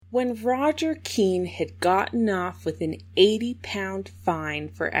When Roger Keene had gotten off with an 80-pound fine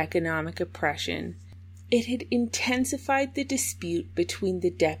for economic oppression, it had intensified the dispute between the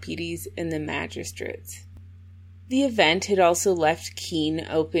deputies and the magistrates. The event had also left Keene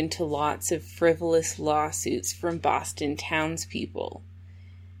open to lots of frivolous lawsuits from Boston townspeople.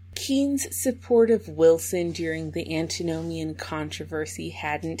 Keene's support of Wilson during the Antinomian controversy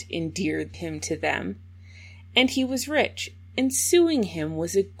hadn't endeared him to them, and he was rich, and suing him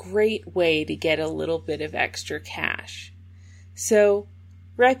was a great way to get a little bit of extra cash. So,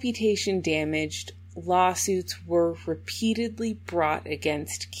 reputation damaged, lawsuits were repeatedly brought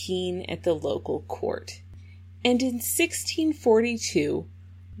against Keene at the local court. And in 1642,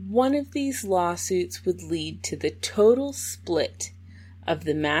 one of these lawsuits would lead to the total split of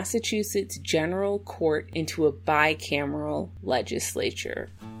the Massachusetts General Court into a bicameral legislature.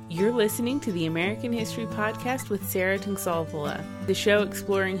 You're listening to the American History Podcast with Sarah Tungsalvola, the show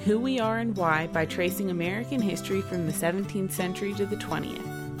exploring who we are and why by tracing American history from the 17th century to the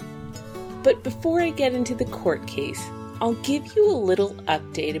 20th. But before I get into the court case, I'll give you a little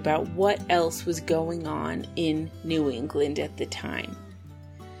update about what else was going on in New England at the time.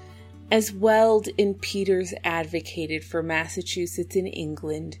 As Weld and Peters advocated for Massachusetts and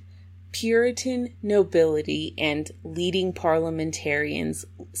England, Puritan nobility and leading parliamentarians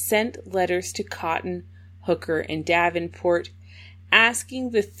sent letters to Cotton, Hooker, and Davenport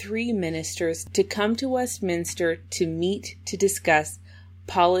asking the three ministers to come to Westminster to meet to discuss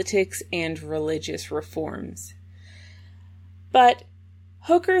politics and religious reforms. But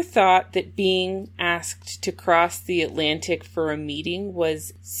Hooker thought that being asked to cross the Atlantic for a meeting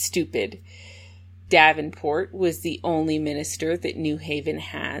was stupid. Davenport was the only minister that New Haven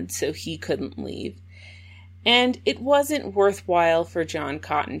had, so he couldn't leave. And it wasn't worthwhile for John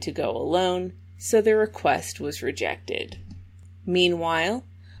Cotton to go alone, so the request was rejected. Meanwhile,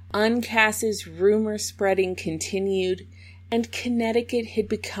 Uncas's rumor spreading continued, and Connecticut had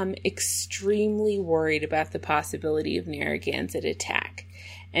become extremely worried about the possibility of Narragansett attack,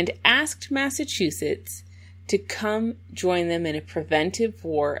 and asked Massachusetts to come join them in a preventive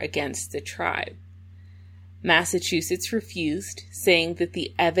war against the tribe. Massachusetts refused, saying that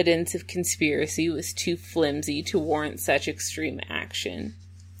the evidence of conspiracy was too flimsy to warrant such extreme action.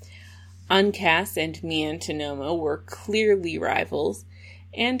 Uncas and Miantonomo were clearly rivals,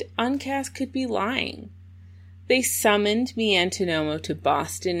 and Uncas could be lying. They summoned Miantonomo to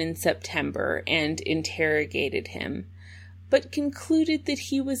Boston in September and interrogated him, but concluded that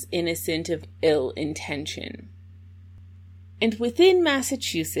he was innocent of ill intention. And within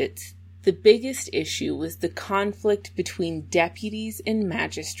Massachusetts, the biggest issue was the conflict between deputies and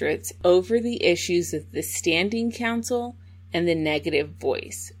magistrates over the issues of the Standing Council and the negative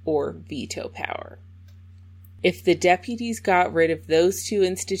voice, or veto power. If the deputies got rid of those two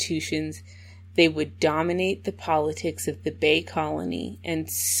institutions, they would dominate the politics of the Bay Colony and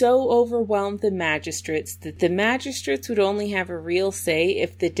so overwhelm the magistrates that the magistrates would only have a real say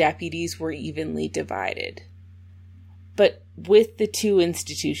if the deputies were evenly divided. But with the two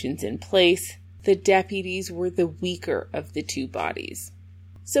institutions in place, the deputies were the weaker of the two bodies.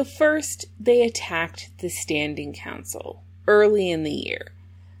 So first, they attacked the Standing Council early in the year.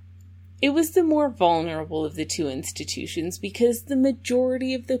 It was the more vulnerable of the two institutions because the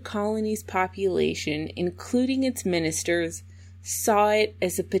majority of the colony's population, including its ministers, saw it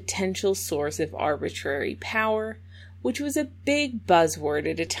as a potential source of arbitrary power, which was a big buzzword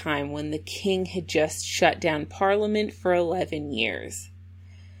at a time when the king had just shut down Parliament for 11 years.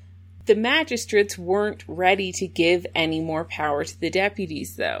 The magistrates weren't ready to give any more power to the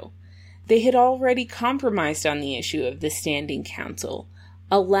deputies, though. They had already compromised on the issue of the Standing Council,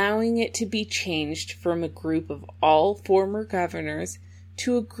 allowing it to be changed from a group of all former governors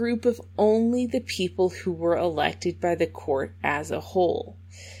to a group of only the people who were elected by the court as a whole.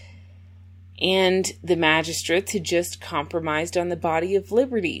 And the magistrates had just compromised on the body of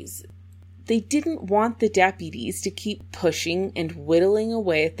liberties. They didn't want the deputies to keep pushing and whittling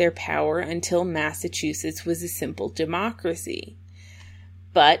away at their power until Massachusetts was a simple democracy.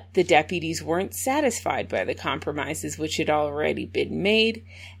 But the deputies weren't satisfied by the compromises which had already been made,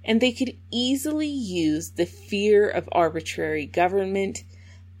 and they could easily use the fear of arbitrary government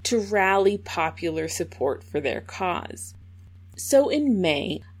to rally popular support for their cause. So in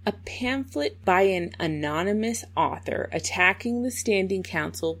May, a pamphlet by an anonymous author attacking the Standing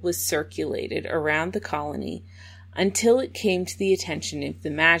Council was circulated around the colony until it came to the attention of the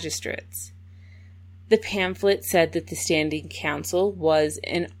magistrates. The pamphlet said that the Standing Council was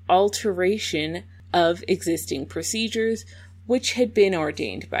an alteration of existing procedures which had been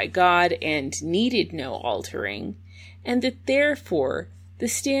ordained by God and needed no altering, and that therefore The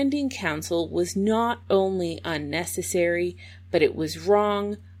Standing Council was not only unnecessary, but it was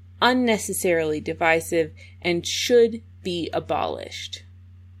wrong, unnecessarily divisive, and should be abolished.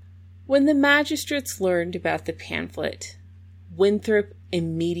 When the magistrates learned about the pamphlet, Winthrop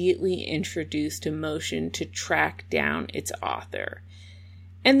immediately introduced a motion to track down its author,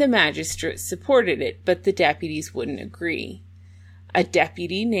 and the magistrates supported it, but the deputies wouldn't agree. A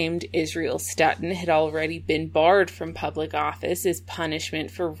deputy named Israel Stutton had already been barred from public office as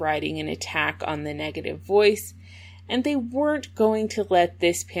punishment for writing an attack on the negative voice, and they weren't going to let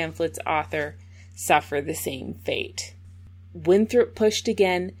this pamphlet's author suffer the same fate. Winthrop pushed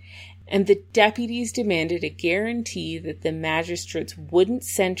again, and the deputies demanded a guarantee that the magistrates wouldn't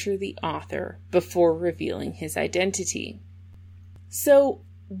censure the author before revealing his identity. So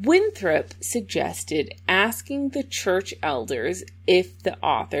Winthrop suggested asking the church elders if the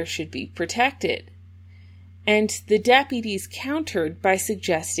author should be protected, and the deputies countered by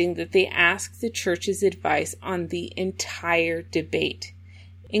suggesting that they ask the church's advice on the entire debate,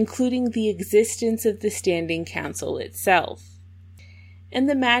 including the existence of the Standing Council itself. And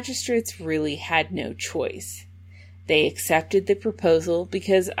the magistrates really had no choice. They accepted the proposal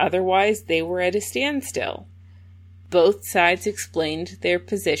because otherwise they were at a standstill. Both sides explained their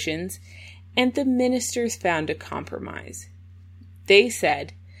positions, and the ministers found a compromise. They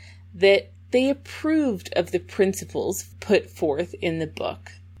said that they approved of the principles put forth in the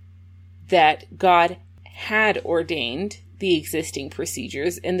book, that God had ordained the existing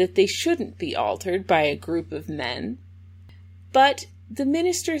procedures and that they shouldn't be altered by a group of men, but the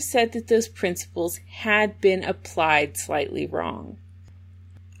ministers said that those principles had been applied slightly wrong.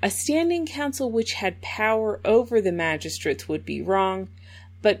 A standing council which had power over the magistrates would be wrong,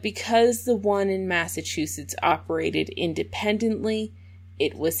 but because the one in Massachusetts operated independently,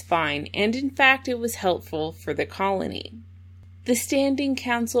 it was fine, and in fact it was helpful for the colony. The standing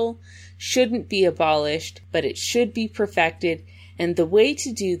council shouldn't be abolished, but it should be perfected, and the way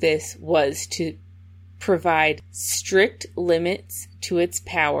to do this was to provide strict limits to its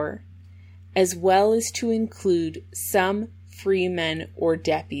power, as well as to include some freemen or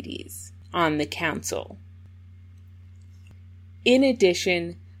deputies on the council. In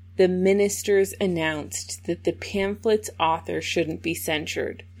addition, the ministers announced that the pamphlet's author shouldn't be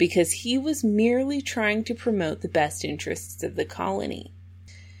censured because he was merely trying to promote the best interests of the colony.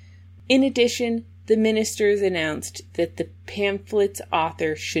 In addition, the ministers announced that the pamphlet's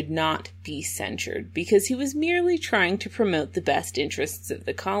author should not be censured because he was merely trying to promote the best interests of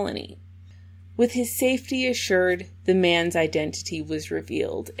the colony. With his safety assured, the man's identity was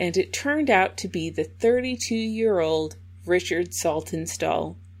revealed, and it turned out to be the 32-year-old Richard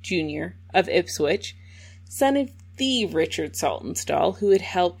Saltonstall, Jr. of Ipswich, son of the Richard Saltonstall who had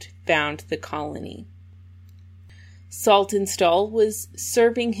helped found the colony. Saltonstall was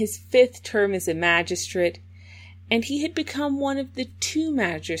serving his 5th term as a magistrate, and he had become one of the 2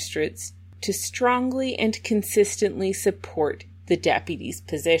 magistrates to strongly and consistently support the deputy's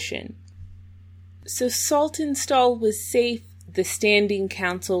position. So Saltonstall was safe, the standing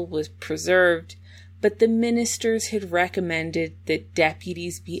council was preserved, but the ministers had recommended that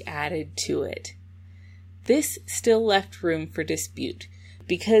deputies be added to it. This still left room for dispute,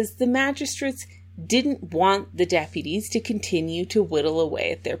 because the magistrates didn't want the deputies to continue to whittle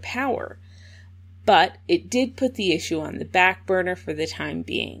away at their power, but it did put the issue on the back burner for the time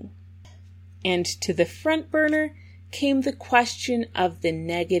being. And to the front burner came the question of the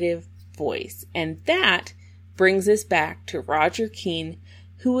negative voice, and that brings us back to Roger Keene,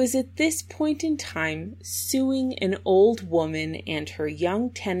 who was at this point in time suing an old woman and her young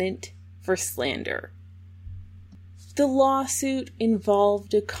tenant for slander. The lawsuit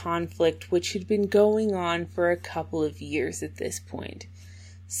involved a conflict which had been going on for a couple of years at this point.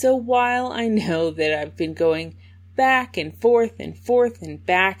 So while I know that I've been going back and forth and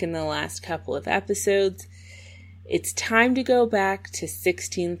back in the last couple of episodes, it's time to go back to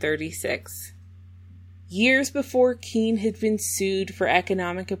 1636. Years before Keene had been sued for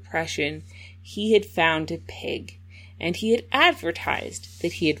economic oppression, he had found a pig, and he had advertised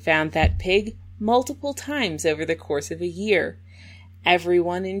that he had found that pig multiple times over the course of a year.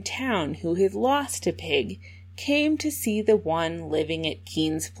 Everyone in town who had lost a pig came to see the one living at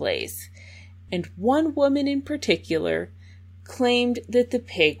Keene's place, and one woman in particular claimed that the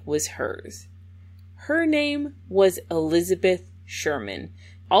pig was hers. Her name was Elizabeth Sherman,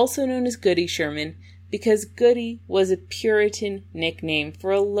 also known as Goody Sherman, because Goody was a Puritan nickname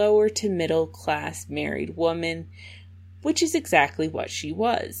for a lower to middle class married woman, which is exactly what she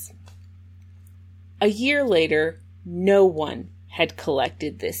was. A year later, no one had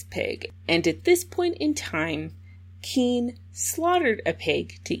collected this pig, and at this point in time, Keene slaughtered a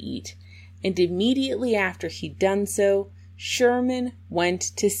pig to eat, and immediately after he'd done so, Sherman went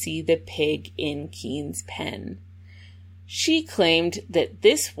to see the pig in Keene's pen. She claimed that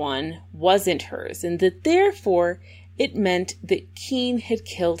this one wasn't hers, and that therefore it meant that Keene had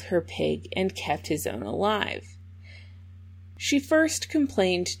killed her pig and kept his own alive. She first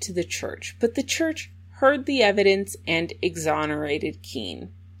complained to the church, but the church heard the evidence and exonerated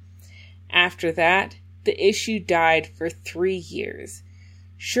Keene. After that, the issue died for 3 years.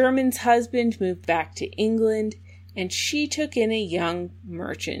 Sherman's husband moved back to England, and she took in a young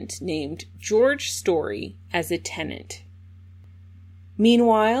merchant named George Story as a tenant.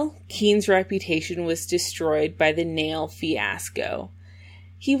 Meanwhile, Keene's reputation was destroyed by the nail fiasco.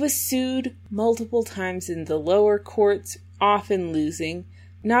 He was sued multiple times in the lower courts, often losing,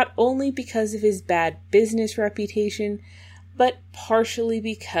 not only because of his bad business reputation, but partially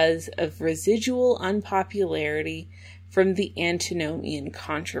because of residual unpopularity from the Antinomian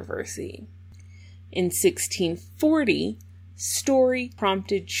controversy. In 1640, Story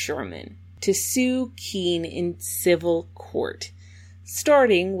prompted Sherman to sue Keene in civil court,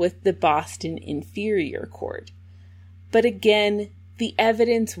 starting with the Boston Inferior Court. But again, the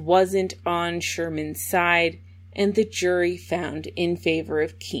evidence wasn't on Sherman's side, and the jury found in favor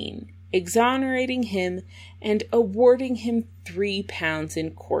of Keene, exonerating him and awarding him £3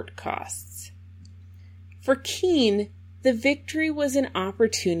 in court costs. For Keene, the victory was an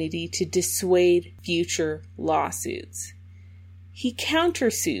opportunity to dissuade future lawsuits. He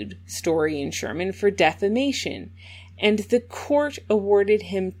countersued Story and Sherman for defamation, and the court awarded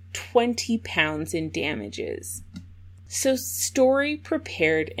him £20 in damages. So Story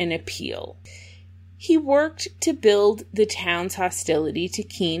prepared an appeal. He worked to build the town's hostility to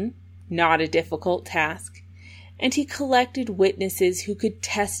Keene, not a difficult task, and he collected witnesses who could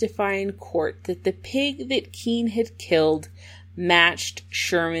testify in court that the pig that Keene had killed matched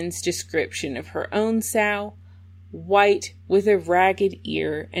Sherman's description of her own sow, white with a ragged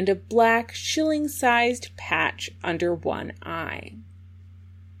ear and a black shilling-sized patch under one eye.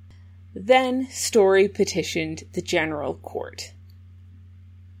 Then Story petitioned the General Court.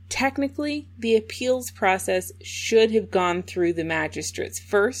 Technically, the appeals process should have gone through the magistrates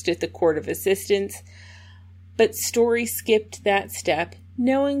first at the Court of Assistance, but Story skipped that step,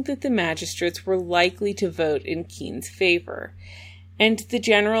 knowing that the magistrates were likely to vote in Keene's favor, and the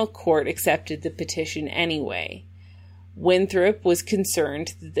General Court accepted the petition anyway. Winthrop was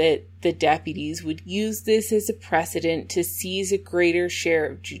concerned that the deputies would use this as a precedent to seize a greater share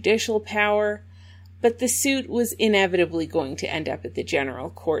of judicial power, but the suit was inevitably going to end up at the General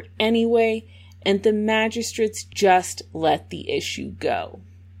Court anyway, and the magistrates just let the issue go.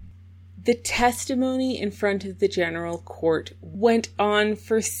 The testimony in front of the General Court went on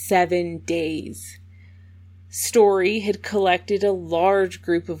for 7 days. Story had collected a large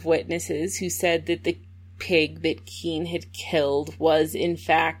group of witnesses who said that the pig that Keene had killed was, in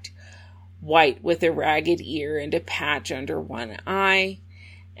fact, white with a ragged ear and a patch under one eye,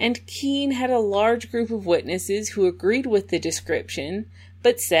 and Keene had a large group of witnesses who agreed with the description,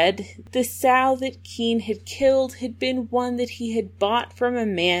 but said the sow that Keene had killed had been one that he had bought from a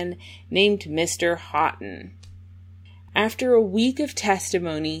man named Mr. Houghton. After a week of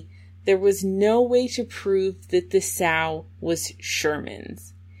testimony, there was no way to prove that the sow was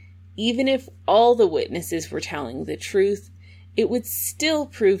Sherman's. Even if all the witnesses were telling the truth, it would still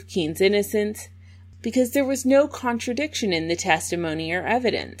prove Keene's innocence, because there was no contradiction in the testimony or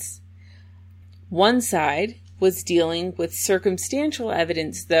evidence. One side was dealing with circumstantial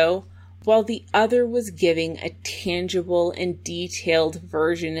evidence, though, while the other was giving a tangible and detailed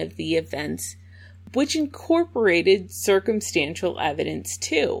version of the events, which incorporated circumstantial evidence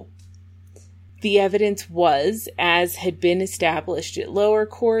too. The evidence was, as had been established at lower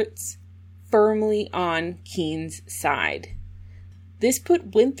courts, firmly on Keene's side. This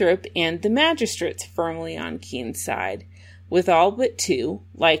put Winthrop and the magistrates firmly on Keene's side, with all but 2,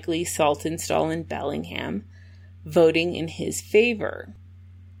 likely Saltonstall and Bellingham, voting in his favor.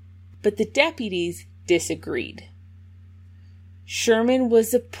 But the deputies disagreed. Sherman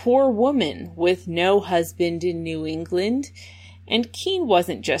was a poor woman with no husband in New England, and Keene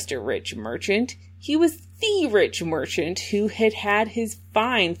wasn't just a rich merchant, he was the rich merchant who had had his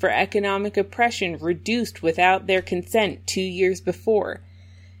fine for economic oppression reduced without their consent 2 years before.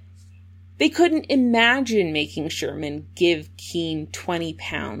 They couldn't imagine making Sherman give Keene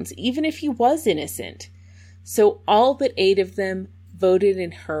 £20, even if he was innocent. So all but 8 of them voted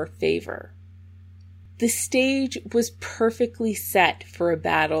in her favor. The stage was perfectly set for a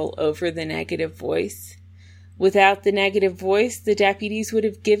battle over the negative voice. Without the negative voice, the deputies would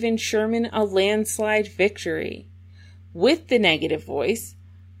have given Sherman a landslide victory. With the negative voice,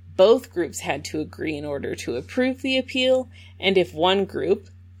 both groups had to agree in order to approve the appeal, and if one group,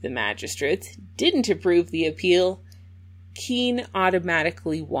 the magistrates, didn't approve the appeal, Keene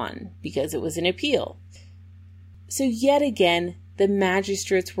automatically won because it was an appeal. So yet again, the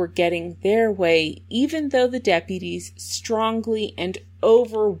magistrates were getting their way, even though the deputies strongly and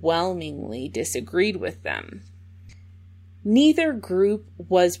overwhelmingly disagreed with them. Neither group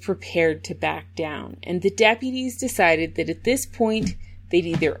was prepared to back down, and the deputies decided that at this point, they'd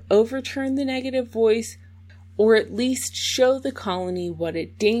either overturn the negative voice or at least show the colony what a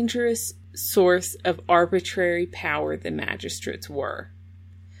dangerous source of arbitrary power the magistrates were.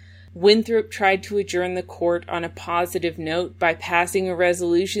 Winthrop tried to adjourn the court on a positive note by passing a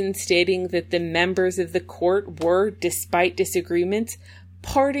resolution stating that the members of the court were, despite disagreements,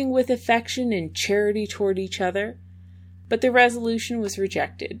 parting with affection and charity toward each other, but the resolution was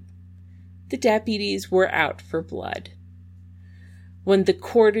rejected. The deputies were out for blood. When the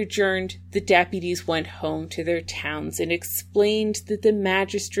court adjourned, the deputies went home to their towns and explained that the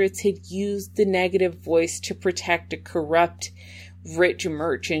magistrates had used the negative voice to protect a corrupt, rich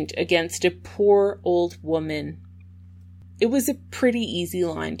merchant against a poor old woman. It was a pretty easy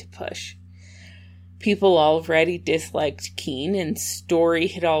line to push. People already disliked Keene, and Story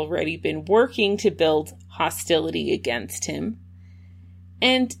had already been working to build hostility against him.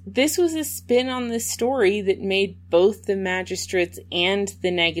 And this was a spin on the story that made both the magistrates and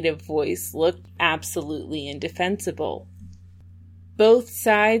the negative voice look absolutely indefensible. Both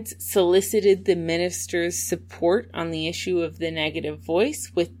sides solicited the minister's support on the issue of the negative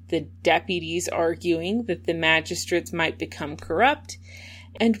voice, with the deputies arguing that the magistrates might become corrupt,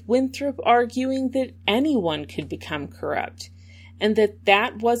 and Winthrop arguing that anyone could become corrupt, and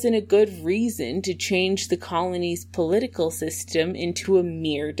that wasn't a good reason to change the colony's political system into a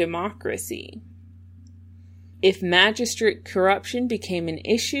mere democracy. If magistrate corruption became an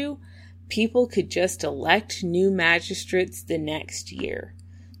issue, people could just elect new magistrates the next year.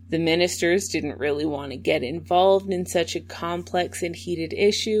 The ministers didn't really want to get involved in such a complex and heated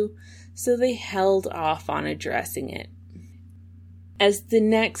issue, so they held off on addressing it. As the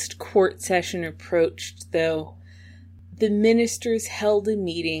next court session approached, though, the ministers held a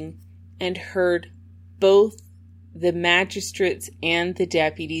meeting and heard both the magistrates' and the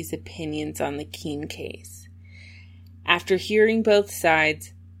deputies' opinions on the Keene case. After hearing both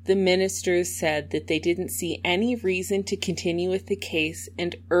sides, the ministers said that they didn't see any reason to continue with the case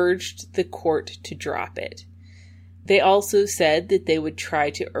and urged the court to drop it. They also said that they would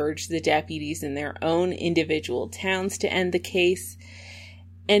try to urge the deputies in their own individual towns to end the case,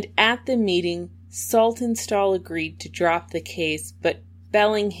 and at the meeting, Saltonstall agreed to drop the case, but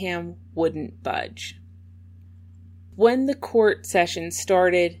Bellingham wouldn't budge. When the court session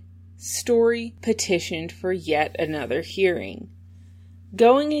started, Story petitioned for yet another hearing.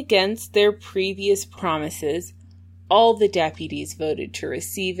 Going against their previous promises, all the deputies voted to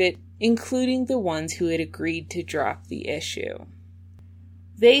receive it, including the ones who had agreed to drop the issue.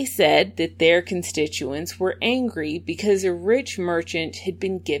 They said that their constituents were angry because a rich merchant had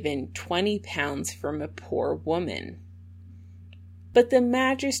been given £20 from a poor woman. But the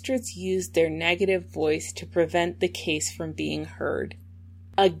magistrates used their negative voice to prevent the case from being heard,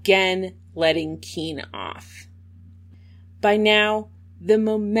 again letting Keene off. By now, the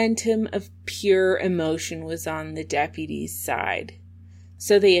momentum of pure emotion was on the deputies' side,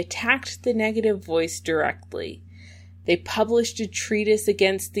 so they attacked the negative voice directly. They published a treatise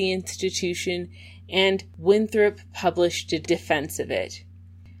against the institution, and Winthrop published a defense of it,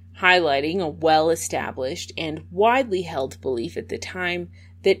 highlighting a well-established and widely held belief at the time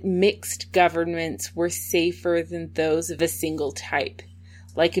that mixed governments were safer than those of a single type,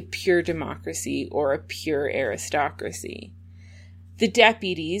 like a pure democracy or a pure aristocracy. The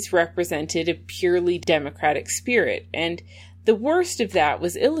deputies represented a purely democratic spirit, and the worst of that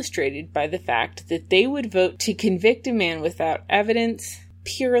was illustrated by the fact that they would vote to convict a man without evidence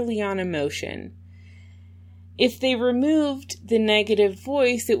purely on emotion. If they removed the negative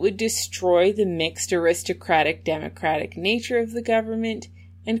voice, it would destroy the mixed aristocratic democratic nature of the government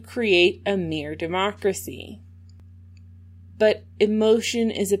and create a mere democracy. But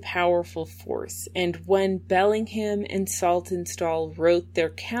emotion is a powerful force, and when Bellingham and Saltonstall wrote their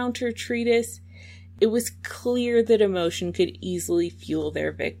counter-treatise, it was clear that emotion could easily fuel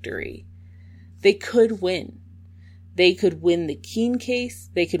their victory. They could win. They could win the Keene case,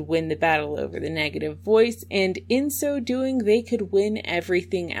 they could win the battle over the negative voice, and in so doing, they could win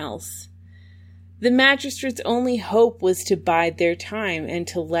everything else. The magistrates' only hope was to bide their time and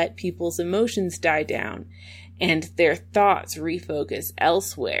to let people's emotions die down, and their thoughts refocus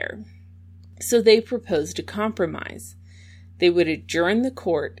elsewhere. So they proposed a compromise. they would adjourn the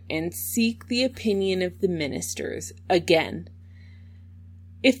court and seek the opinion of the ministers again.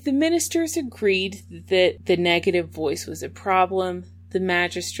 If the ministers agreed that the negative voice was a problem, the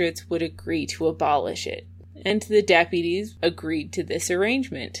magistrates would agree to abolish it, and the deputies agreed to this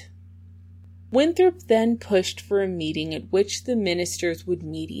arrangement. Winthrop then pushed for a meeting at which the ministers would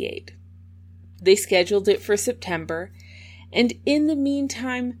mediate. They scheduled it for September, and in the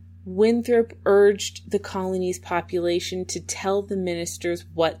meantime, Winthrop urged the colony's population to tell the ministers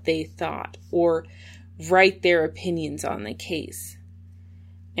what they thought, or write their opinions on the case.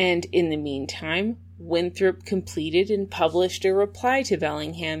 And in the meantime, Winthrop completed and published a reply to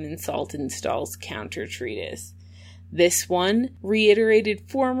Bellingham and Saltonstall's counter-treatise. This one reiterated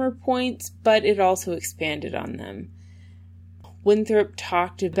former points, but it also expanded on them. Winthrop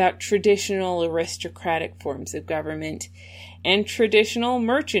talked about traditional aristocratic forms of government and traditional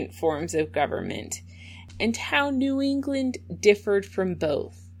merchant forms of government, and how New England differed from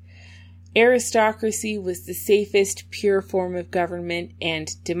both. Aristocracy was the safest, pure form of government,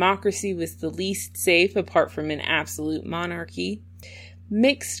 and democracy was the least safe apart from an absolute monarchy.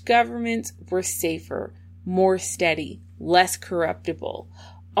 Mixed governments were safer, more steady, less corruptible,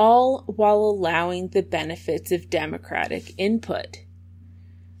 all while allowing the benefits of democratic input.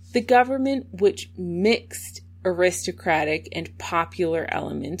 The government which mixed aristocratic and popular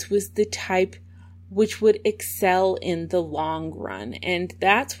elements was the type which would excel in the long run, and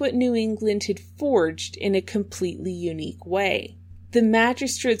that's what New England had forged in a completely unique way. The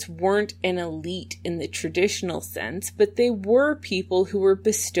magistrates weren't an elite in the traditional sense, but they were people who were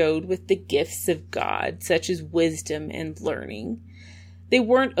bestowed with the gifts of God, such as wisdom and learning. They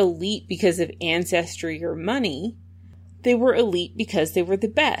weren't elite because of ancestry or money. They were elite because they were the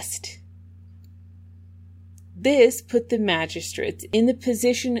best. This put the magistrates in the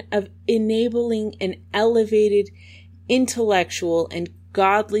position of enabling an elevated, intellectual, and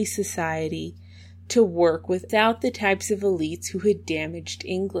godly society to work without the types of elites who had damaged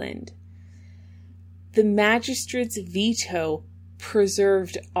England. The magistrates' veto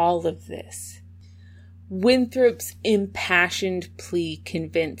preserved all of this. Winthrop's impassioned plea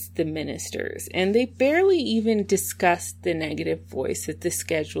convinced the ministers, and they barely even discussed the negative voice at the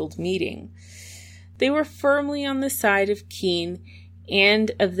scheduled meeting. They were firmly on the side of Keene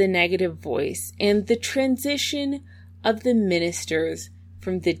and of the negative voice, and the transition of the ministers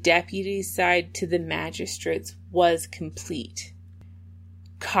from the deputies' side to the magistrates was complete.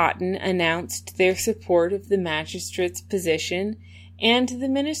 Cotton announced their support of the magistrates' position, and the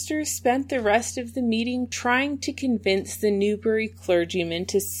ministers spent the rest of the meeting trying to convince the Newbury clergymen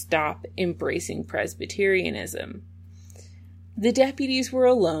to stop embracing Presbyterianism. The deputies were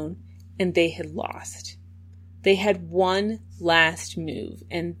alone, and they had lost. They had one last move,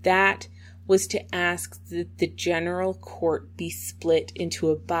 and that was to ask that the General Court be split into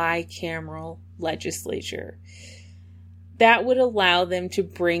a bicameral legislature. That would allow them to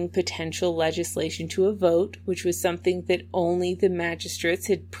bring potential legislation to a vote, which was something that only the magistrates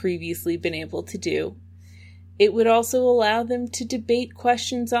had previously been able to do. It would also allow them to debate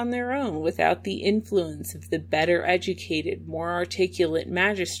questions on their own without the influence of the better educated, more articulate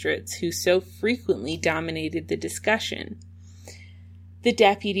magistrates who so frequently dominated the discussion. The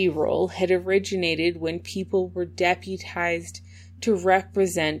deputy role had originated when people were deputized to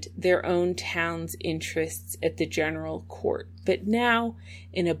represent their own town's interests at the General Court. But now,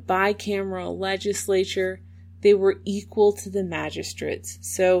 in a bicameral legislature, they were equal to the magistrates.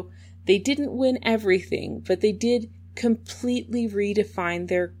 So they didn't win everything, but they did completely redefine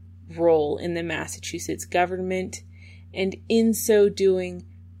their role in the Massachusetts government, and in so doing,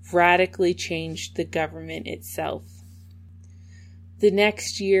 radically changed the government itself. The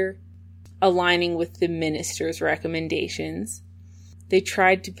next year, aligning with the ministers' recommendations, they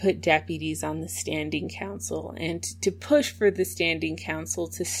tried to put deputies on the Standing Council and to push for the Standing Council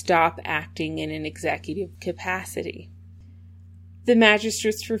to stop acting in an executive capacity. The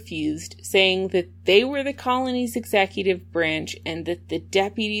magistrates refused, saying that they were the colony's executive branch and that the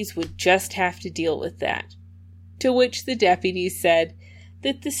deputies would just have to deal with that. To which the deputies said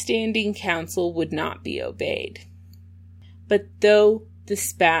that the Standing Council would not be obeyed. But though the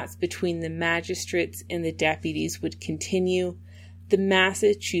spats between the magistrates and the deputies would continue, the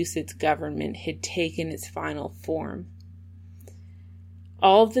Massachusetts government had taken its final form.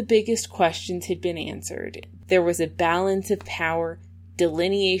 All the biggest questions had been answered. There was a balance of power,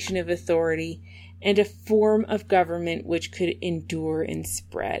 delineation of authority, and a form of government which could endure and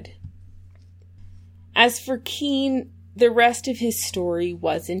spread. As for Keene, the rest of his story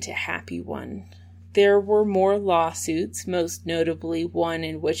wasn't a happy one. There were more lawsuits, most notably one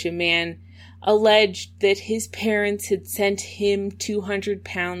in which a man alleged that his parents had sent him 200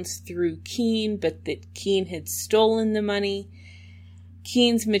 pounds through Keene, but that Keene had stolen the money.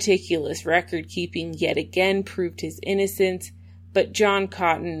 Keene's meticulous record-keeping yet again proved his innocence, but John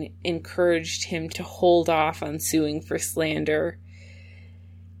Cotton encouraged him to hold off on suing for slander.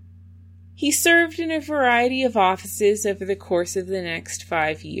 He served in a variety of offices over the course of the next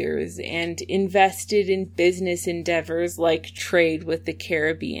 5 years and invested in business endeavors like trade with the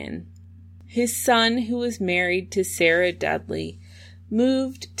Caribbean. His son, who was married to Sarah Dudley,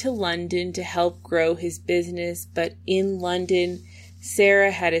 moved to London to help grow his business, but in London,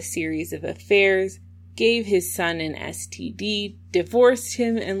 Sarah had a series of affairs, gave his son an STD, divorced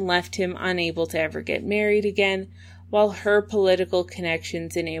him, and left him unable to ever get married again, while her political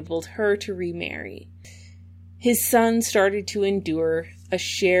connections enabled her to remarry. His son started to endure a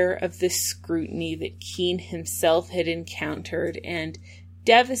share of the scrutiny that Keene himself had encountered, and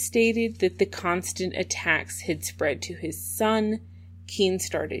devastated that the constant attacks had spread to his son, Keene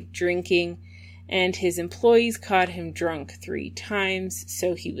started drinking, and his employees caught him drunk 3 times,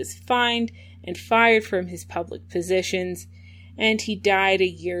 so he was fined and fired from his public positions, and he died a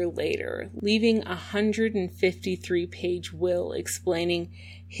year later, leaving a 153-page will explaining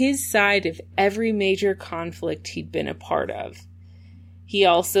his side of every major conflict he'd been a part of. He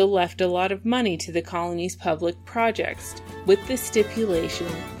also left a lot of money to the colony's public projects, with the stipulation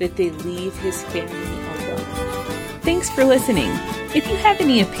that they leave his family alone. Thanks for listening. If you have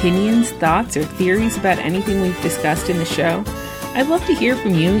any opinions, thoughts, or theories about anything we've discussed in the show, I'd love to hear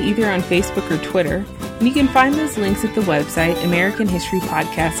from you either on Facebook or Twitter, and you can find those links at the website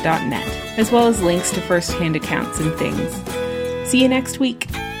AmericanHistoryPodcast.net, as well as links to first-hand accounts and things. See you next week.